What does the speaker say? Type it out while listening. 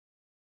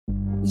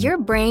Your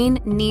brain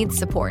needs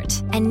support,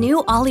 and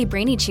new Ollie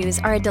Brainy Chews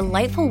are a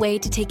delightful way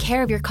to take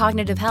care of your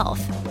cognitive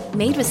health.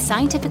 Made with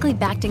scientifically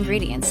backed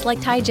ingredients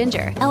like Thai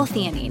ginger,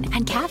 L-theanine,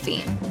 and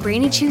caffeine,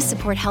 Brainy Chews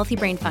support healthy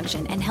brain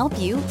function and help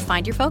you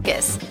find your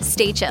focus,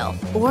 stay chill,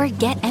 or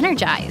get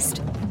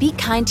energized. Be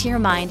kind to your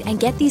mind and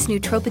get these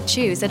nootropic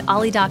chews at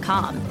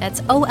ollie.com.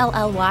 That's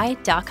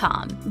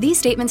OLLY.com. These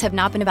statements have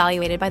not been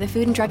evaluated by the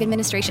Food and Drug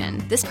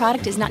Administration. This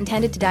product is not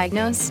intended to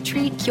diagnose,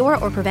 treat, cure,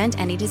 or prevent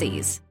any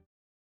disease.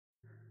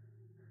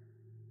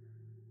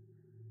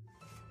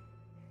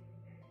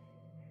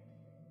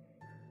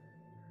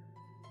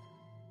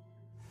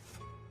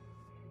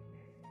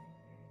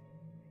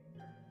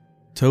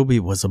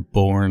 Toby was a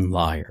born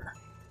liar.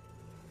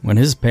 When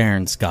his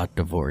parents got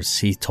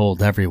divorced, he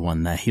told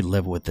everyone that he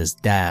lived with his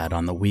dad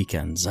on the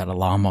weekends at a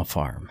llama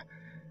farm,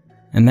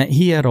 and that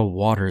he had a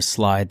water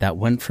slide that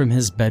went from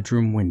his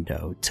bedroom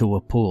window to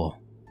a pool.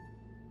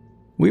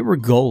 We were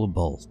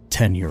gullible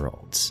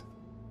 10-year-olds,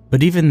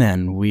 but even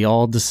then we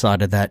all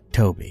decided that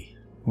Toby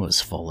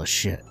was full of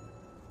shit.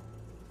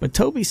 But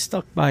Toby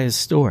stuck by his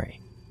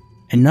story,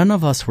 and none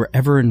of us were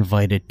ever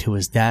invited to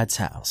his dad's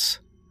house,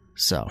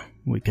 so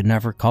we could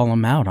never call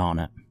him out on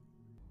it.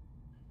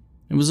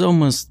 It was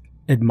almost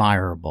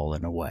admirable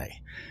in a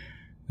way,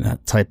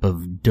 that type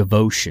of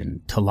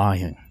devotion to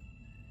lying.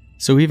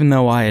 So even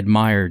though I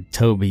admired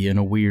Toby in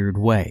a weird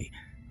way,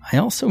 I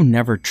also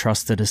never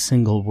trusted a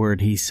single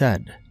word he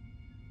said.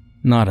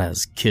 Not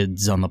as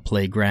kids on the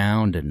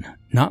playground, and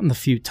not in the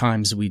few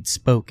times we'd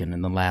spoken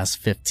in the last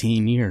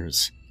 15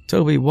 years.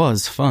 Toby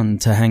was fun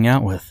to hang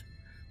out with,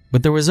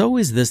 but there was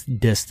always this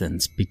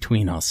distance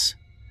between us.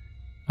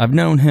 I've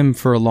known him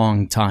for a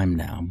long time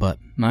now, but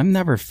I've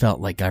never felt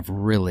like I've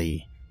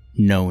really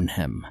known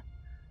him.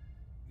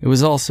 It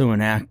was also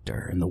an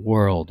actor, and the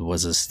world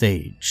was a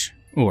stage,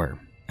 or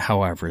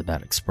however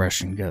that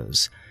expression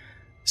goes.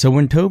 So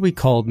when Toby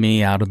called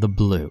me out of the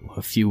blue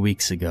a few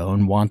weeks ago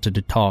and wanted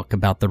to talk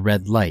about the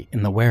red light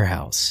in the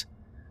warehouse,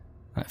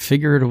 I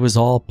figured it was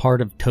all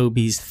part of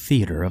Toby's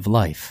theater of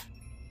life.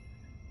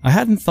 I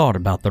hadn't thought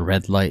about the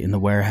red light in the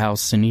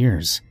warehouse in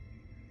years.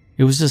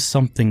 It was just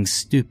something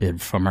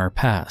stupid from our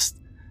past,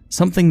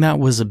 something that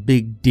was a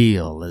big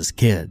deal as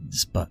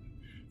kids, but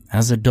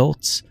as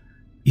adults,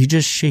 you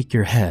just shake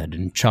your head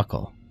and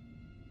chuckle.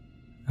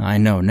 I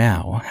know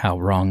now how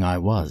wrong I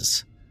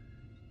was.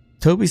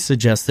 Toby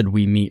suggested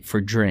we meet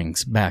for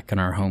drinks back in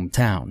our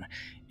hometown,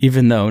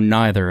 even though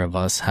neither of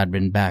us had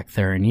been back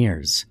there in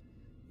years.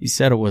 He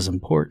said it was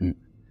important,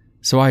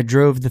 so I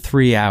drove the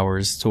 3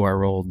 hours to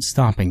our old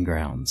stomping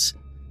grounds.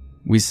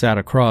 We sat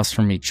across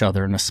from each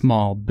other in a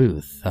small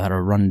booth at a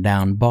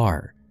rundown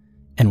bar,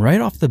 and right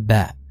off the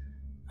bat,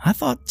 I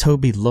thought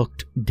Toby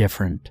looked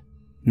different.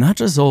 Not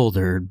just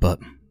older, but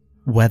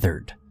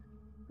weathered.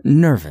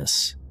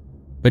 Nervous,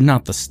 but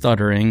not the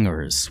stuttering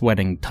or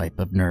sweating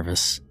type of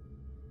nervous.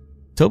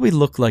 Toby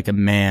looked like a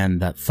man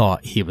that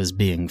thought he was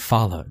being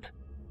followed.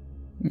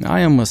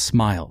 I almost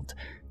smiled.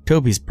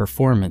 Toby's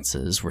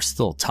performances were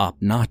still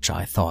top-notch,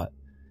 I thought.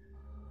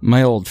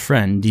 My old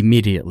friend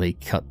immediately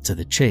cut to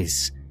the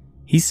chase.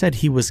 He said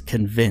he was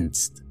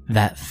convinced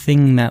that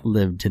thing that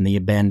lived in the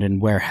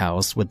abandoned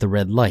warehouse with the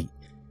red light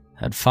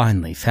had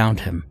finally found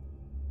him.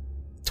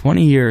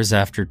 20 years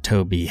after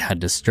Toby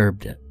had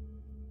disturbed it,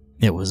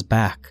 it was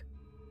back.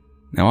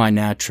 Now I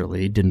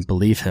naturally didn't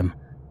believe him.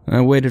 I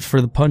waited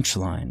for the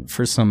punchline,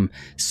 for some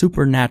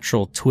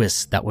supernatural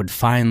twist that would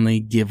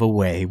finally give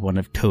away one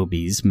of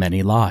Toby's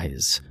many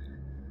lies.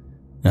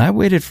 I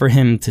waited for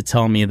him to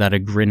tell me that a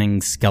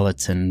grinning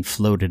skeleton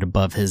floated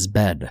above his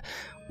bed,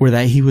 or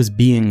that he was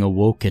being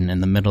awoken in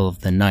the middle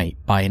of the night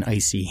by an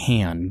icy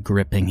hand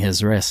gripping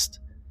his wrist.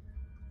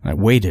 I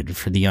waited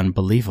for the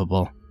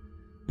unbelievable,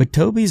 but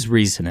Toby's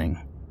reasoning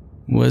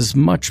was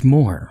much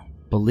more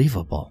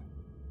believable.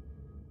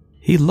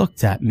 He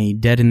looked at me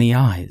dead in the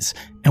eyes,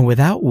 and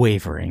without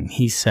wavering,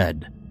 he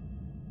said,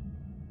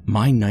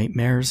 "My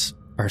nightmares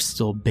are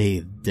still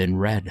bathed in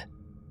red."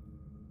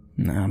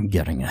 Now, I'm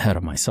getting ahead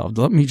of myself.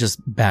 Let me just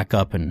back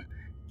up and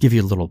give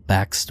you a little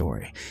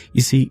backstory.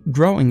 You see,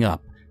 growing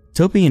up,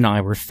 Toby and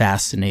I were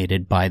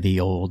fascinated by the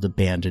old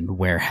abandoned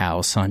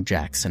warehouse on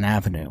Jackson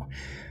Avenue.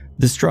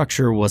 The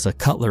structure was a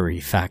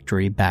cutlery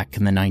factory back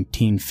in the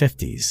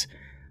 1950s,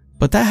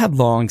 but that had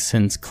long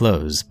since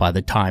closed by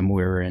the time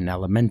we were in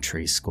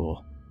elementary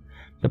school.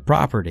 The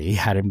property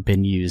hadn't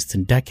been used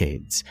in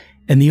decades,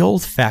 and the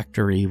old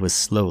factory was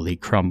slowly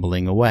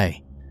crumbling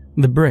away.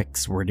 The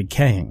bricks were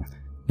decaying,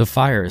 the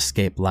fire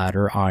escape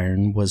ladder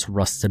iron was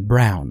rusted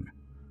brown,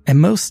 and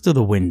most of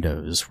the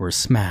windows were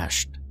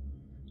smashed.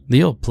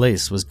 The old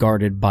place was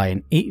guarded by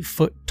an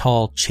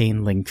 8-foot-tall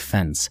chain-link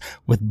fence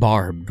with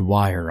barbed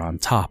wire on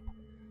top,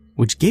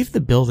 which gave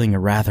the building a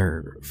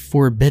rather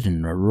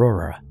forbidden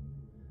aurora.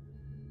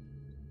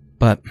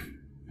 But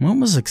what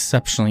was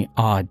exceptionally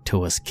odd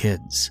to us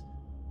kids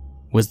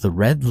was the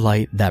red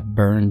light that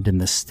burned in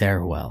the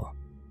stairwell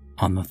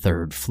on the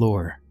 3rd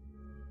floor.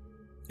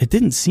 It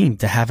didn't seem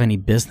to have any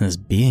business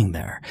being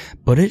there,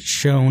 but it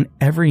shone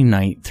every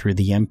night through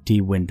the empty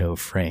window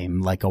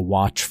frame like a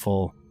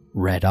watchful,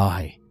 red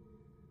eye.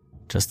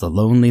 Just a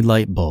lonely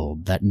light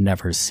bulb that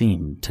never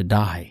seemed to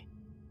die.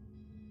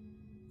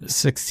 The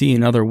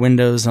 16 other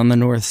windows on the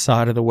north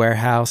side of the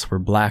warehouse were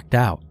blacked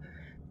out,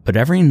 but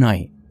every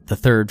night the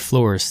third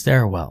floor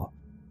stairwell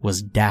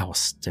was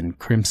doused in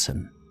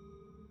crimson.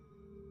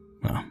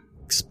 Well,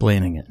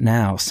 explaining it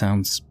now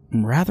sounds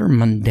rather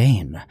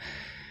mundane.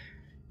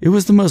 It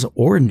was the most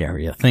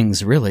ordinary of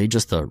things, really,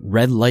 just a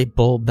red light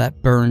bulb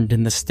that burned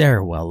in the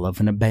stairwell of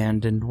an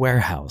abandoned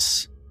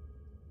warehouse.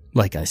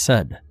 Like I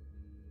said,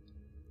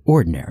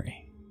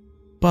 ordinary.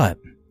 But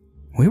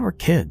we were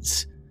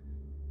kids,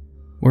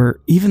 where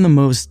even the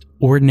most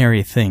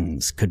ordinary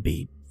things could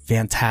be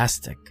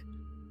fantastic,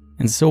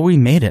 and so we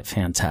made it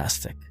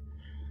fantastic.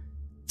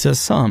 To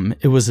some,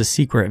 it was a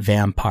secret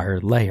vampire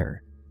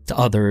lair. To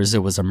others, it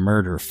was a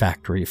murder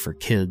factory for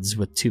kids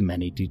with too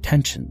many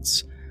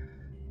detentions.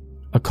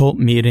 Occult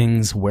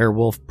meetings,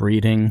 werewolf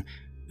breeding,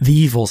 the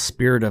evil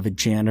spirit of a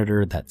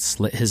janitor that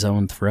slit his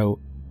own throat.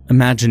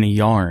 Imagine a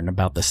yarn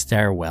about the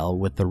stairwell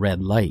with the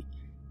red light,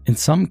 and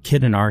some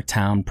kid in our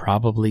town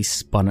probably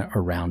spun it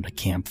around a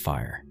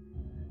campfire.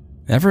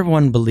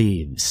 Everyone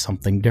believes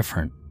something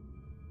different,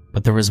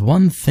 but there was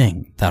one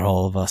thing that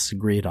all of us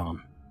agreed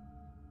on.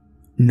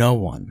 No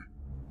one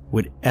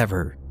would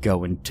ever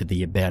go into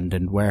the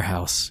abandoned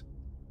warehouse.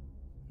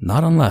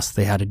 Not unless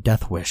they had a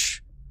death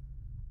wish.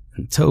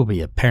 And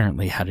Toby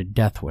apparently had a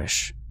death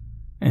wish,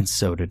 and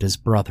so did his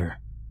brother.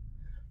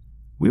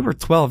 We were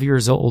 12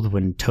 years old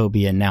when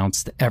Toby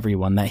announced to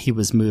everyone that he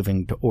was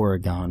moving to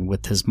Oregon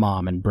with his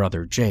mom and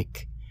brother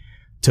Jake.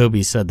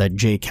 Toby said that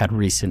Jake had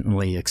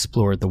recently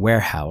explored the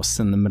warehouse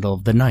in the middle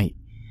of the night,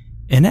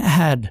 and it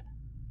had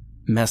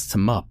messed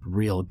him up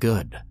real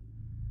good.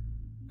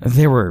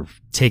 They were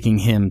taking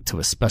him to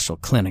a special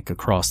clinic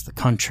across the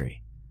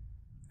country,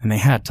 and they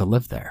had to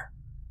live there.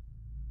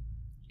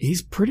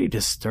 "He's pretty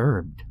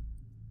disturbed,"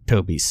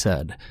 Toby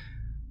said.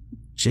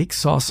 "Jake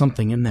saw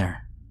something in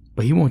there,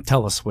 but he won't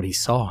tell us what he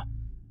saw.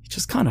 He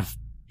just kind of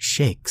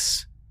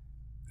shakes.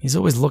 He's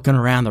always looking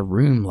around the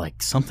room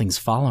like something's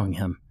following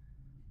him."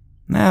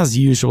 As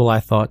usual, I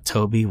thought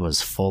Toby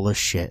was full of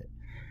shit.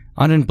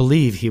 I didn't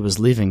believe he was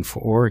leaving for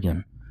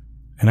Oregon,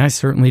 and I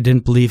certainly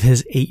didn't believe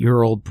his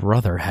 8-year-old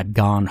brother had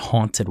gone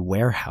haunted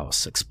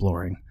warehouse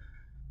exploring.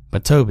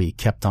 But Toby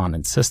kept on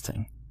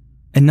insisting,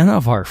 and none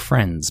of our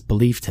friends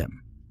believed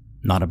him.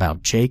 Not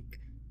about Jake,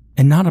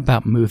 and not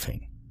about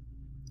moving.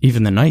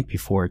 Even the night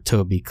before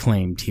Toby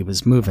claimed he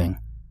was moving,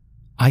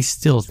 I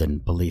still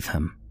didn't believe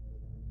him.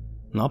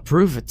 "I'll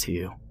prove it to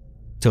you,"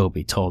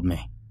 Toby told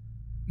me.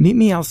 "Meet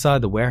me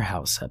outside the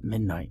warehouse at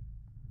midnight."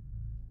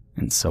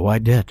 And so I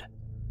did.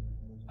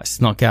 I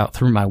snuck out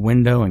through my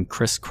window and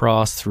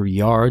crisscrossed through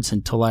yards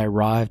until I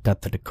arrived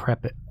at the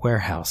decrepit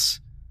warehouse.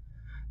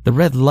 The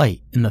red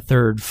light in the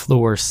third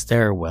floor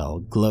stairwell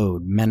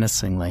glowed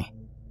menacingly.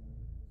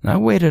 I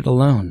waited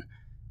alone,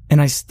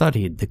 and I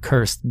studied the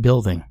cursed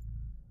building.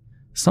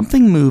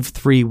 Something moved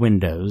 3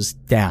 windows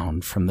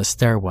down from the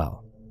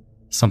stairwell.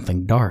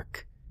 Something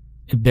dark.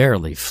 It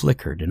barely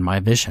flickered in my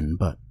vision,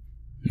 but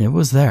it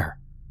was there.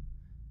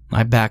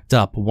 I backed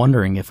up,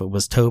 wondering if it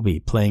was Toby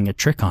playing a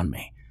trick on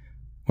me,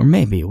 or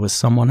maybe it was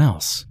someone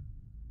else,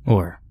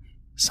 or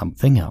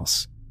something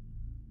else.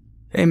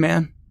 "Hey,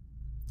 man."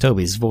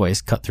 Toby's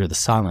voice cut through the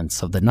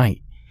silence of the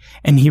night,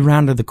 and he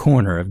rounded the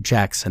corner of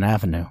Jackson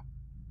Avenue.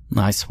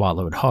 I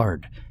swallowed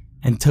hard,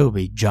 and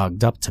Toby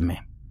jogged up to me.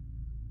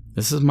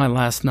 "This is my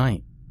last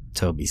night,"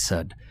 Toby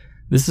said.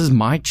 "This is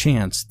my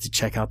chance to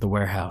check out the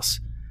warehouse.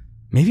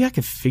 Maybe I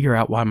could figure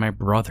out why my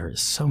brother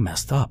is so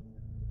messed up."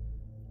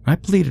 I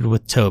pleaded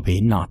with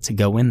Toby not to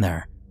go in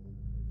there.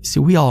 See,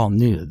 we all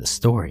knew the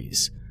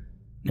stories.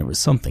 There was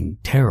something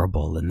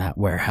terrible in that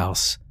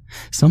warehouse,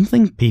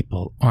 something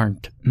people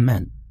aren't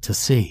meant to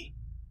see.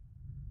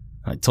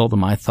 I told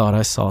him I thought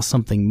I saw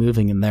something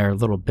moving in there a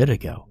little bit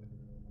ago,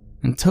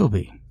 and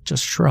Toby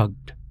just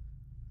shrugged.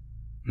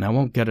 "I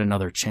won't get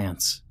another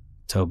chance,"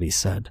 Toby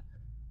said.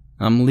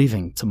 "I'm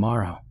leaving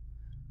tomorrow."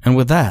 And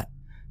with that,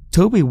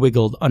 Toby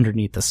wiggled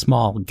underneath the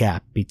small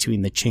gap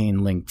between the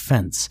chain-link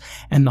fence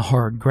and the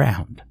hard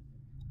ground,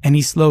 and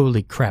he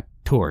slowly crept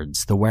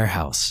towards the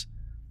warehouse.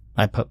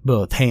 I put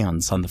both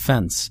hands on the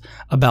fence,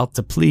 about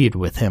to plead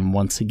with him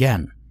once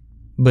again,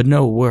 but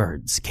no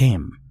words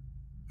came.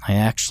 I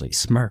actually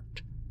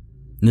smirked.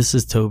 This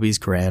is Toby's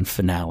grand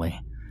finale.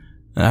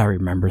 I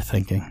remember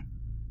thinking,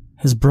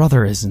 his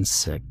brother isn't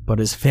sick, but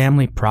his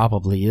family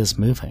probably is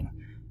moving,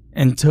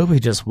 and Toby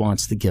just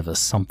wants to give us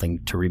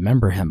something to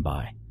remember him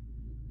by.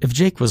 If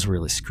Jake was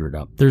really screwed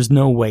up, there's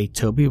no way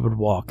Toby would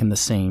walk in the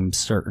same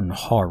certain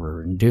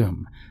horror and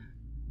doom.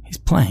 He's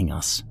playing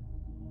us.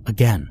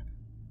 Again.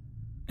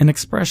 An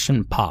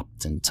expression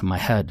popped into my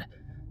head,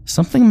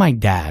 something my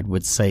dad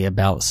would say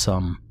about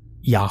some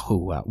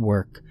yahoo at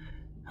work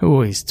who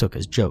always took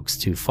his jokes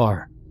too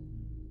far.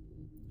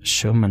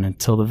 "Showman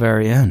until the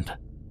very end,"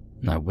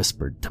 I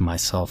whispered to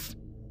myself.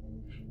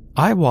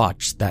 I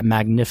watched that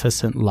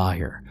magnificent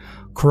liar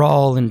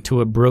crawl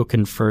into a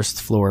broken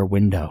first-floor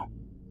window,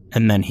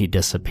 and then he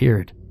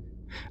disappeared.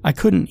 I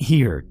couldn't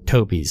hear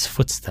Toby's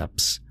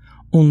footsteps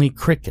only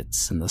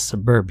crickets in the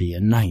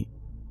suburban night.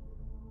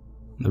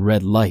 The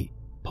red light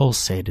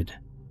pulsated.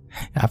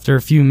 After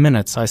a few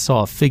minutes, I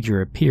saw a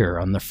figure appear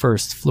on the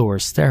first floor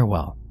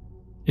stairwell.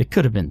 It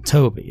could have been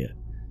Toby. It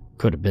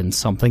could have been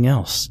something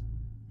else.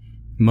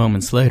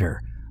 Moments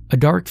later, a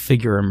dark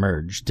figure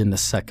emerged in the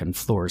second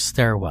floor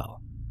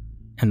stairwell,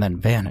 and then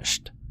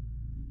vanished.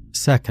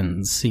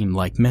 Seconds seemed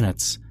like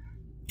minutes.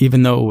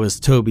 Even though it was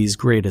Toby's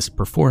greatest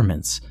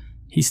performance,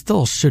 he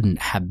still shouldn't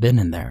have been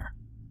in there.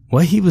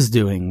 What he was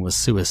doing was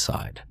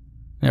suicide.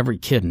 Every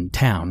kid in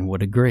town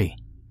would agree.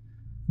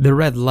 The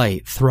red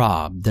light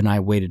throbbed, and I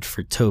waited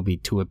for Toby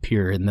to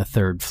appear in the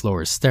third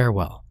floor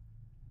stairwell.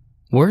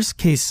 Worst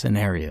case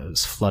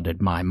scenarios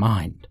flooded my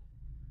mind.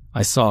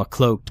 I saw a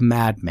cloaked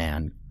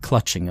madman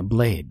clutching a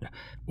blade,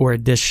 or a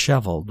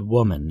disheveled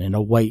woman in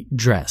a white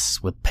dress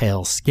with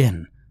pale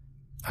skin.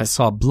 I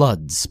saw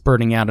blood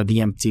spurting out of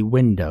the empty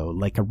window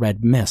like a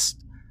red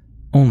mist,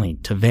 only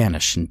to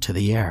vanish into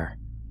the air.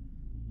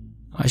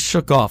 I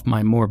shook off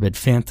my morbid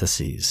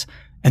fantasies,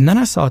 and then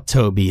I saw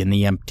Toby in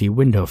the empty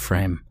window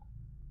frame.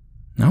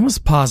 I was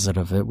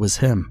positive it was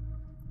him.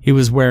 He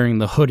was wearing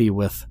the hoodie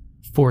with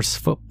Force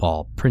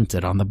Football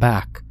printed on the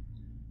back.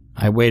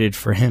 I waited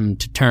for him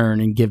to turn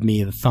and give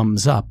me the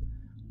thumbs up,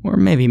 or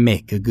maybe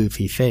make a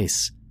goofy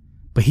face,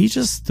 but he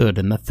just stood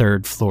in the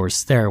third floor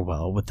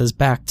stairwell with his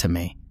back to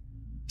me,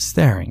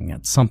 staring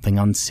at something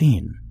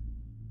unseen.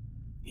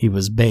 He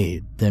was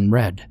bathed in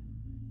red.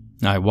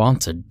 I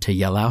wanted to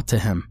yell out to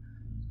him,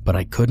 but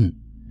I couldn't.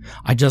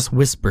 I just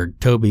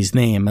whispered Toby's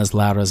name as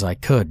loud as I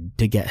could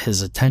to get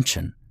his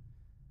attention.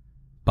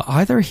 But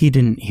either he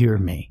didn't hear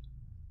me,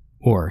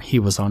 or he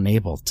was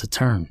unable to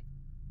turn.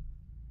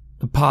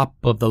 The pop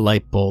of the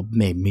light bulb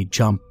made me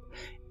jump,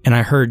 and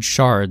I heard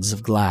shards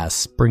of glass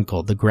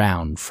sprinkle the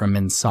ground from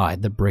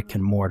inside the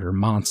brick-and-mortar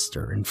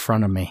monster in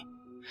front of me.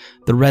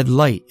 The red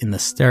light in the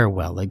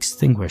stairwell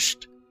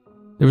extinguished.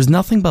 There was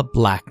nothing but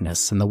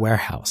blackness in the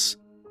warehouse,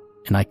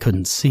 and I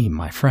couldn't see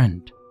my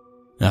friend.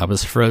 I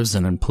was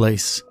frozen in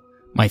place.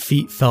 My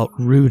feet felt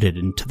rooted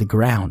into the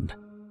ground.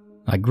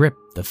 I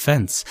gripped the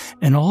fence,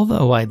 and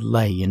although I'd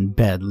lay in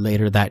bed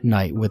later that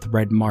night with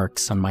red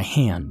marks on my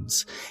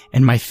hands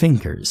and my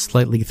fingers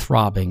slightly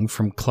throbbing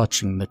from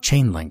clutching the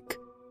chain link,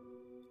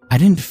 I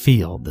didn't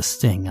feel the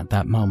sting at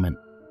that moment.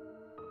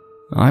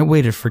 I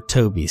waited for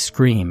Toby's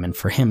scream and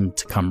for him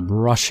to come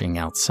rushing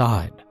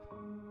outside,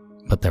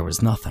 but there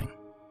was nothing.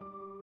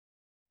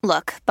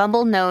 Look,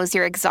 Bumble knows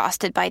you're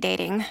exhausted by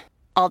dating.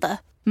 All the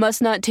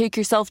must not take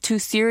yourself too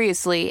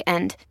seriously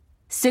and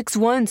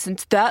 6'1"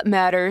 since that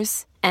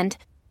matters. And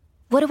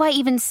what do I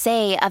even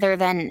say other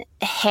than,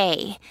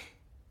 hey?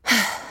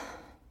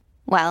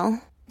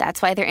 Well,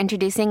 that's why they're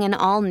introducing an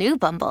all-new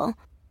Bumble,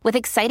 with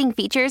exciting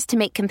features to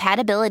make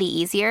compatibility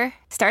easier,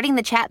 starting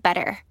the chat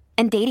better,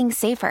 and dating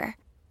safer.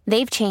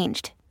 They've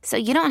changed, so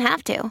you don't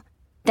have to.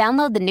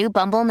 Download the new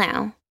Bumble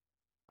now.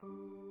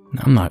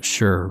 I'm not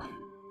sure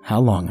how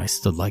long I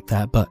stood like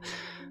that, but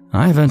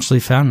I eventually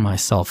found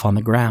myself on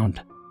the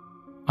ground.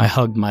 I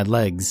hugged my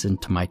legs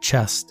into my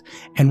chest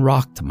and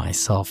rocked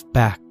myself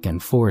back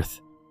and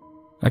forth.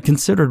 I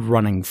considered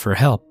running for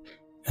help,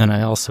 and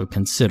I also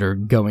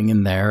considered going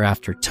in there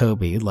after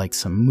Toby like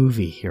some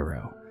movie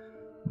hero.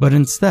 But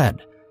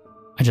instead,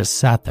 I just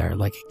sat there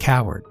like a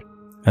coward.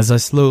 As I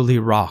slowly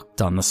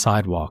rocked on the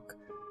sidewalk,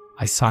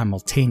 I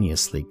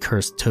simultaneously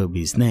cursed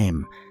Toby's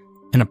name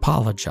and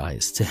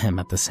apologized to him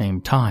at the same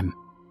time.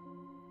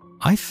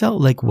 I felt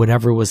like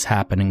whatever was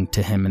happening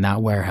to him in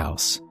that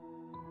warehouse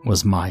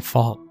was my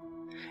fault,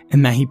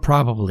 and that he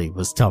probably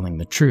was telling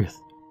the truth.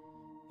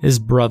 His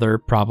brother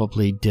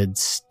probably did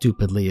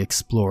stupidly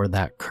explore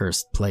that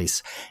cursed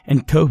place,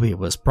 and Toby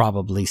was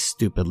probably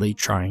stupidly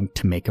trying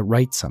to make it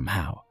right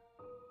somehow.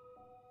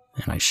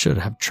 And I should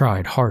have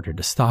tried harder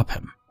to stop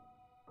him.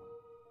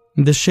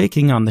 The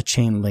shaking on the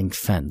chain link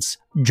fence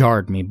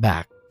jarred me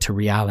back to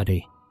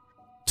reality.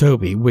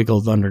 Toby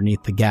wiggled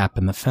underneath the gap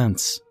in the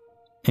fence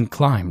and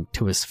climbed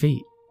to his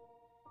feet.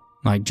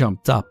 I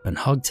jumped up and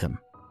hugged him.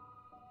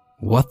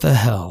 "What the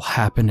hell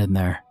happened in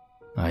there?"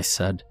 I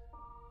said.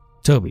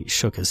 Toby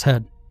shook his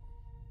head.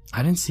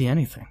 "I didn't see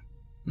anything.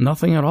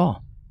 Nothing at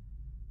all."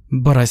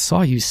 "But I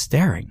saw you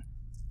staring."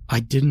 "I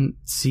didn't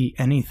see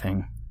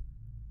anything."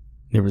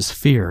 There was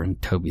fear in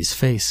Toby's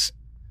face.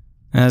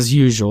 As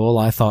usual,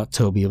 I thought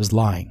Toby was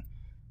lying.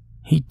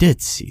 He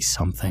did see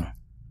something.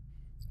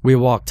 We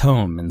walked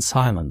home in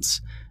silence,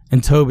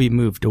 and Toby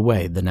moved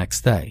away the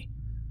next day.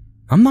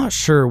 I'm not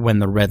sure when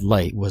the red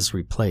light was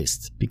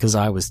replaced, because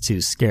I was too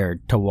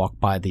scared to walk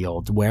by the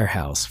old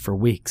warehouse for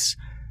weeks.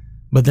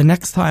 But the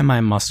next time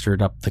I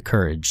mustered up the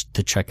courage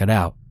to check it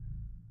out,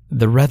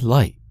 the red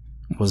light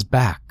was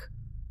back.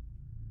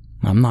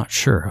 I'm not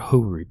sure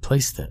who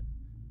replaced it.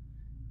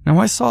 Now,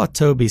 I saw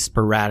Toby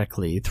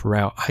sporadically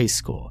throughout high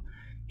school.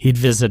 He'd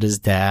visit his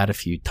dad a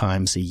few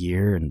times a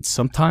year, and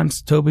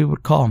sometimes Toby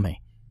would call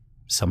me.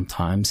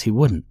 Sometimes he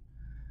wouldn't.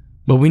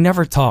 But we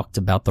never talked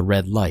about the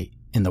red light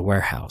in the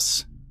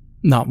warehouse.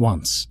 Not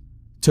once.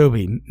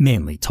 Toby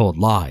mainly told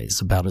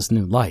lies about his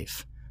new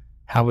life.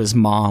 how his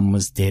mom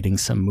was dating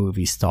some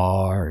movie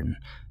star, and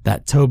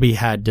that Toby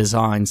had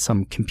designed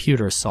some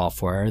computer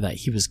software that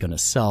he was going to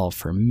sell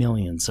for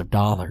millions of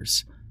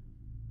dollars.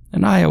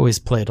 And I always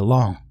played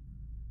along.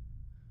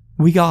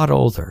 We got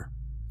older.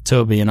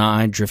 Toby and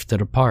I drifted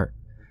apart,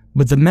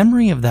 but the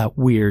memory of that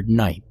weird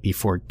night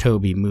before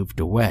Toby moved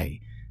away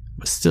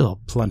was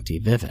still plenty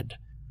vivid.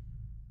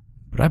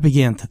 But I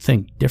began to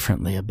think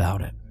differently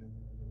about it.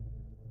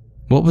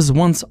 What was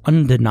once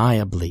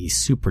undeniably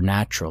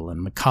supernatural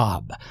and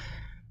macabre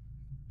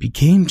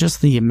became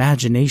just the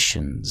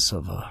imaginations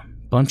of a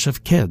bunch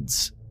of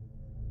kids.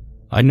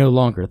 I no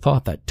longer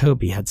thought that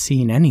Toby had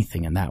seen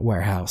anything in that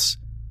warehouse.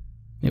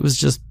 It was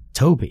just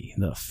Toby,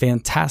 the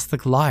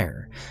fantastic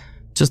liar,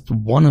 just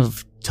one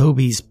of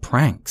Toby's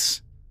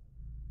pranks.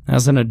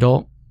 As an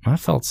adult, I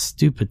felt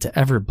stupid to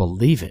ever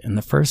believe it in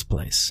the first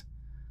place.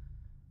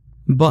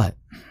 But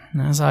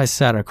as I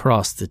sat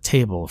across the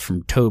table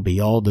from Toby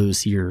all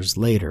those years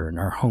later in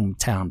our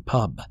hometown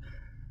pub,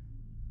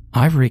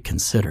 I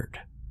reconsidered.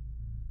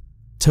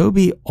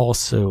 Toby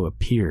also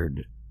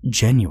appeared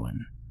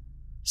genuine,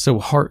 so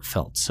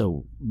heartfelt,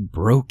 so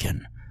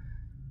broken.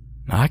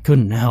 I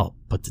couldn't help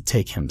but to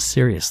take him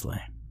seriously.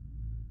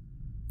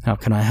 "How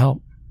can I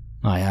help?"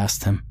 I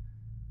asked him.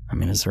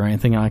 Is there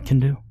anything I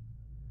can do?"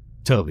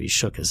 Toby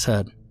shook his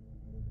head.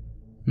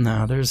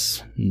 "No,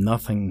 there's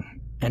nothing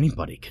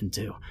anybody can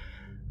do.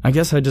 I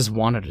guess I just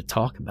wanted to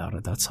talk about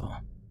it, that's all."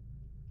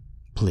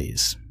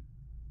 "Please,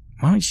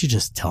 why don't you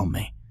just tell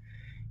me?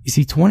 You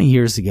see, 20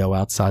 years ago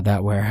outside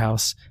that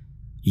warehouse,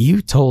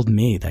 you told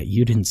me that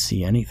you didn't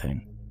see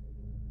anything.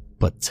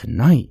 But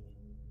tonight,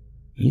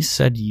 you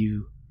said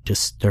you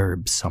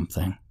disturbed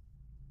something.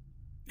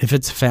 If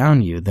it's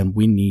found you, then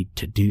we need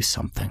to do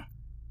something."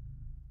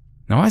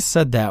 Now, I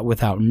said that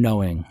without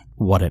knowing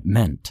what it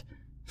meant.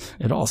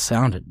 It all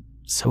sounded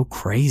so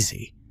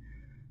crazy.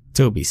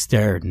 Toby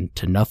stared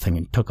into nothing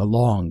and took a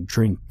long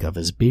drink of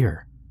his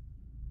beer.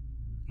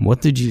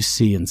 "What did you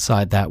see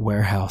inside that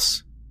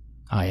warehouse?"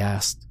 I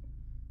asked.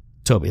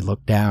 Toby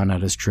looked down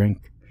at his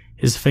drink.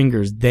 His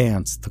fingers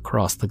danced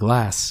across the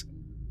glass.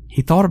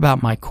 He thought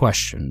about my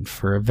question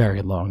for a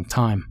very long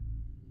time.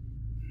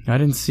 "I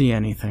didn't see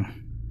anything,"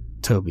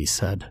 Toby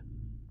said.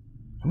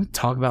 "Can we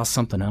talk about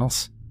something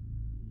else?"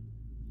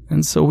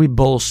 And so we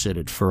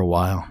bullshitted for a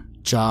while.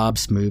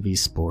 Jobs,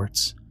 movies,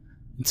 sports.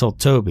 Until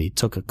Toby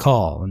took a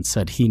call and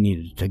said he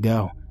needed to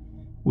go.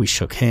 We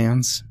shook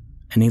hands,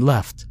 and he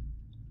left.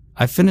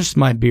 I finished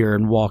my beer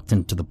and walked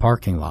into the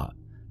parking lot.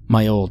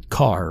 My old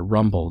car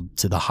rumbled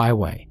to the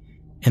highway,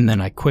 and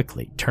then I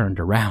quickly turned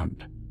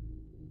around.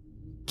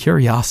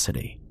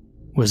 Curiosity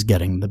was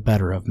getting the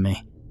better of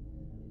me.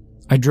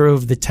 I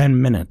drove the 10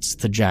 minutes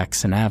to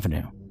Jackson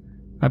Avenue.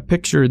 I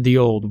pictured the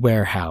old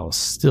warehouse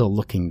still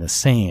looking the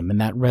same and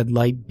that red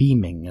light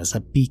beaming as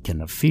a beacon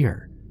of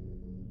fear.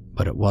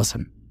 But it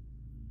wasn't.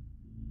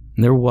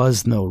 There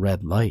was no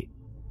red light,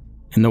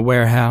 and the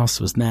warehouse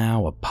was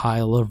now a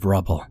pile of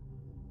rubble.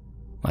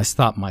 I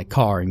stopped my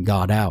car and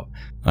got out.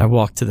 I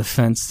walked to the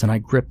fence and I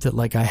gripped it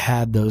like I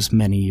had those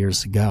many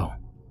years ago.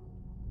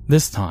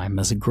 This time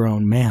as a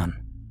grown man.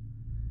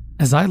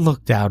 As I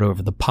looked out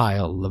over the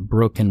pile of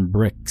broken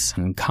bricks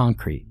and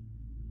concrete,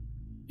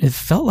 it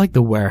felt like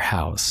the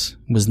warehouse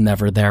was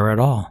never there at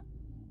all.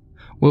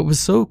 What was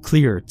so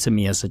clear to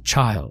me as a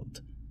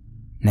child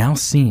now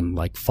seemed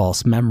like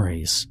false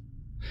memories.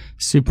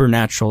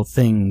 Supernatural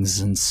things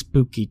and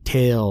spooky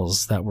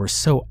tales that were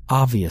so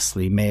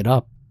obviously made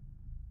up.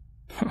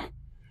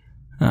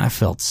 I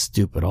felt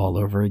stupid all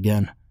over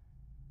again.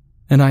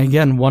 And I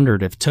again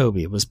wondered if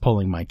Toby was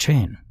pulling my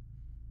chain.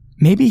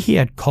 Maybe he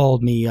had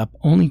called me up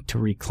only to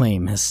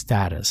reclaim his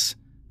status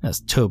as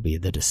Toby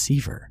the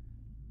Deceiver.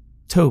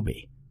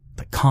 Toby,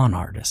 the con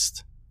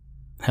artist.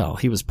 Hell,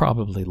 he was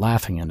probably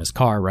laughing in his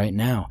car right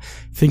now,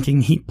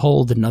 thinking he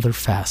pulled another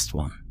fast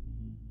one.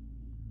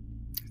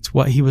 It's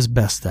what he was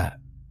best at.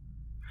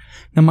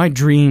 Now, my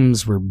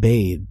dreams were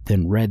bathed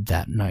in red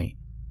that night.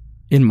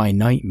 In my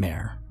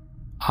nightmare,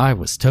 I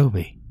was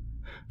Toby,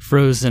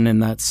 frozen in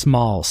that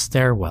small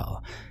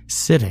stairwell.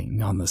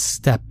 Sitting on the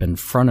step in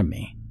front of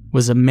me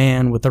was a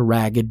man with a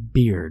ragged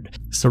beard,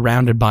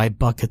 surrounded by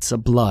buckets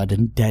of blood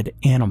and dead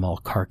animal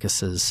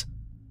carcasses.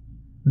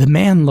 The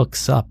man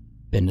looks up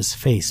and his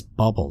face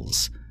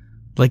bubbles,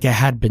 like it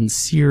had been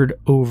seared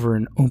over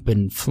an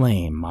open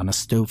flame on a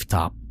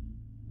stovetop.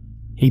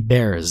 He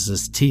bares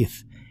his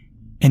teeth,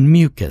 and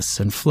mucus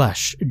and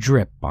flesh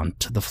drip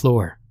onto the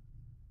floor.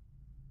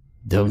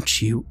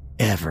 "Don't you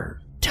ever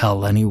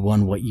tell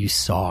anyone what you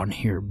saw in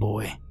here,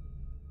 boy,"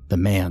 the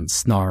man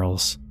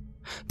snarls.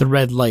 The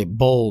red light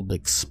bulb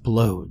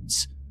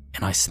explodes,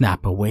 and I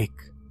snap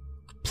awake,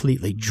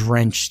 completely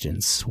drenched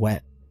in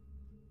sweat.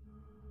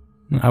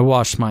 I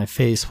washed my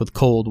face with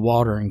cold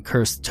water and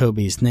cursed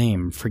Toby's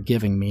name for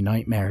giving me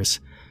nightmares.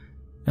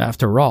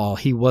 After all,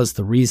 he was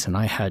the reason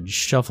I had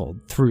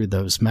shuffled through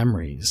those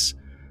memories.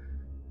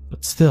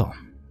 But still,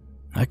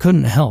 I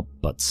couldn't help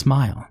but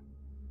smile.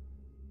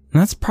 And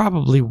that's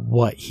probably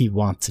what he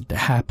wanted to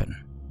happen.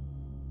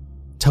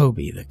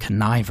 Toby the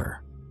conniver.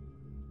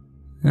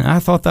 And I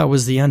thought that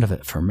was the end of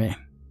it for me.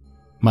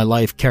 My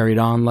life carried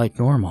on like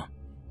normal.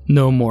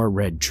 No more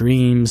red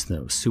dreams,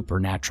 no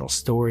supernatural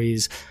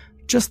stories,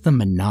 just the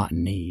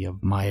monotony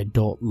of my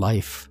adult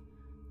life.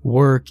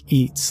 Work,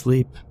 eat,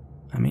 sleep.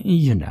 I mean,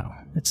 you know,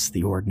 it's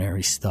the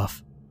ordinary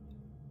stuff.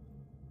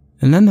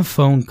 And then the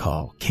phone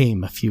call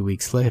came a few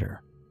weeks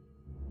later.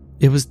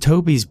 It was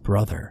Toby's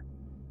brother,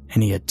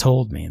 and he had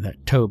told me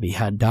that Toby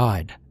had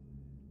died.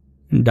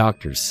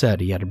 Doctors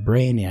said he had a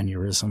brain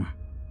aneurysm.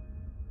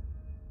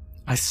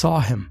 I saw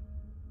him,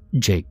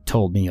 Jake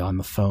told me on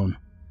the phone.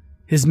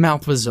 His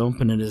mouth was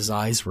open and his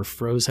eyes were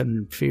frozen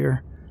in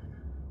fear.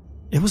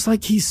 It was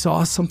like he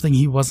saw something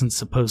he wasn't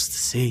supposed to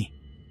see.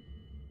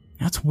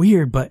 That's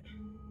weird, but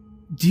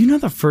do you know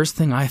the first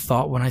thing I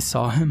thought when I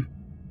saw him?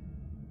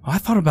 I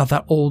thought about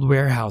that old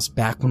warehouse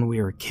back when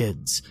we were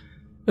kids.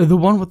 The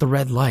one with the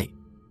red light.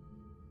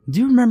 Do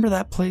you remember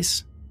that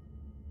place?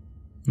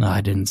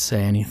 I didn't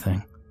say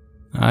anything.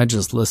 I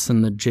just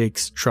listened to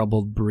Jake's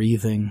troubled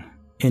breathing,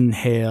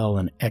 inhale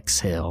and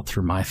exhale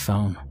through my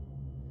phone.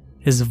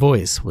 His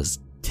voice was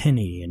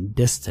tinny and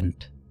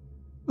distant,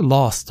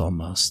 lost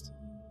almost.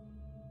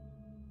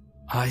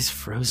 Eyes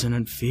frozen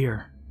in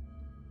fear,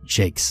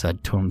 Jake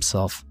said to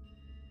himself.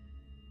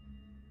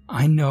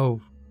 I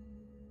know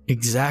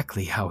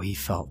exactly how he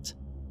felt.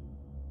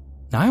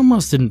 I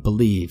almost didn't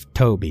believe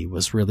Toby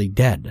was really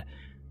dead,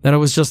 that it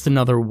was just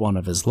another one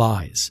of his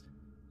lies.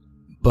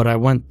 But I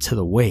went to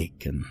the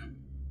wake and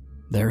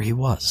there he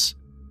was.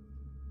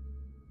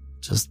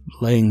 Just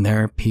laying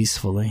there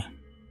peacefully,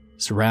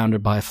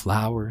 surrounded by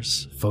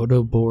flowers,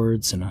 photo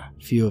boards, and a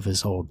few of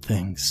his old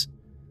things.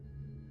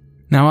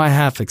 Now I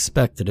half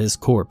expected his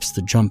corpse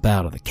to jump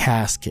out of the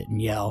casket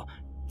and yell,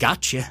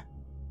 "Gotcha!"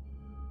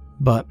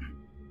 But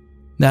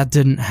that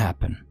didn't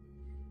happen.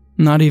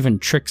 Not even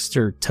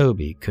trickster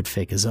Toby could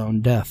fake his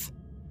own death.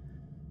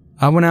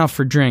 I went out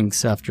for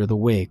drinks after the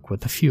wake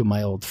with a few of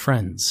my old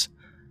friends.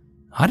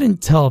 I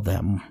didn't tell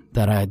them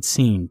that I had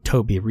seen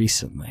Toby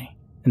recently,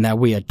 and that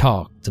we had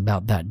talked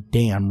about that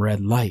damn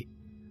red light.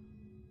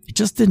 It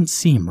just didn't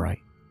seem right.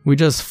 We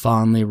just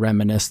fondly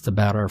reminisced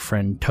about our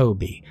friend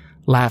Toby,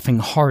 laughing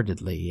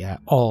heartedly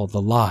at all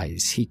the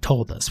lies he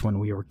told us when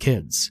we were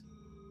kids.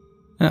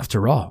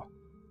 After all,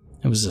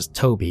 it was just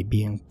Toby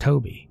being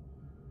Toby.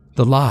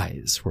 The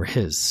lies were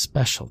his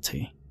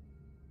specialty.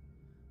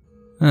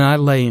 And I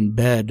lay in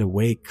bed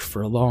awake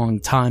for a long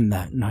time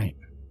that night,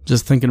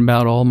 just thinking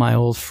about all my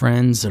old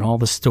friends and all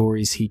the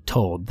stories he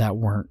told that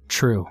weren't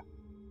true.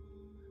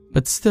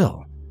 But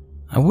still,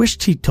 I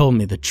wished he'd told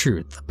me the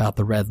truth about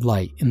the red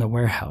light in the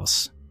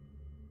warehouse.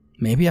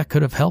 Maybe I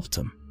could have helped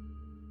him.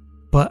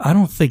 But I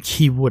don't think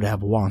he would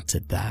have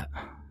wanted that.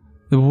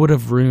 It would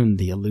have ruined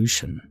the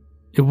illusion.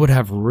 It would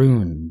have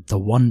ruined the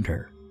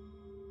wonder.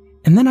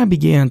 And then I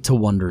began to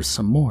wonder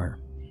some more.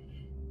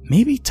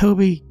 Maybe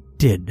Toby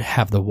did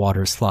have the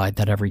water slide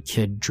that every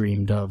kid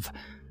dreamed of.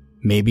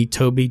 Maybe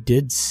Toby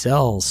did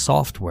sell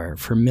software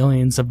for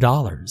millions of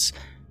dollars.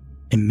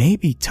 And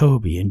maybe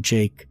Toby and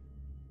Jake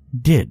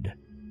did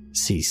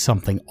see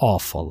something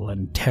awful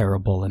and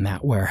terrible in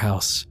that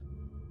warehouse.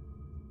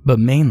 But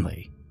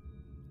mainly,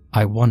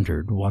 I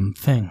wondered one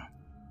thing.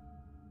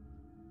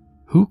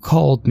 Who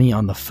called me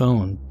on the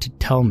phone to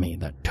tell me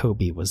that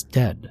Toby was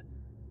dead?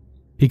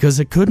 Because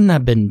it couldn't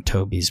have been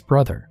Toby's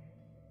brother.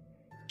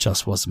 It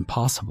just wasn't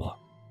possible.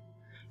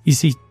 You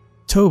see,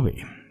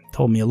 Toby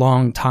told me a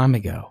long time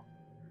ago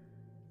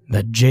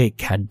that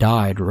Jake had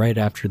died right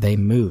after they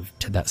moved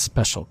to that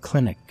special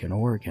clinic in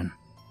Oregon.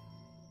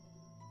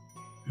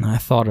 And I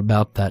thought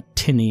about that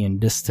tinny and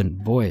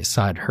distant voice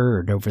I'd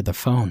heard over the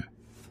phone.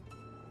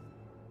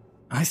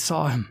 I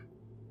saw him.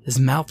 His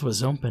mouth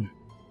was open,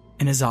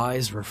 and his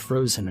eyes were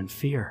frozen in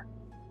fear.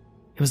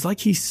 It was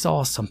like he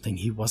saw something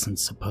he wasn't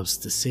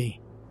supposed to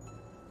see.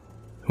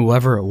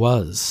 Whoever it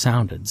was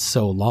sounded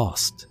so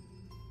lost.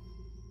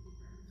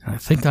 And I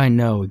think I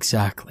know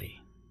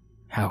exactly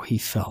how he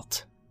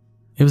felt.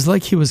 It was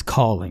like he was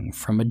calling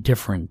from a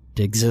different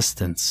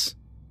existence.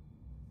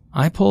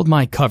 I pulled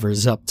my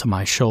covers up to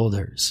my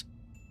shoulders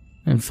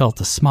and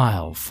felt a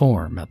smile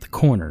form at the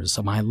corners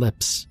of my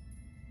lips.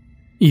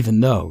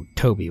 Even though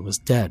Toby was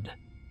dead,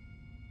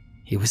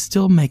 he was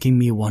still making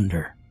me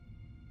wonder.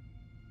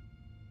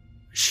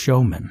 A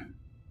showman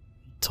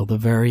till the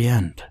very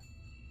end.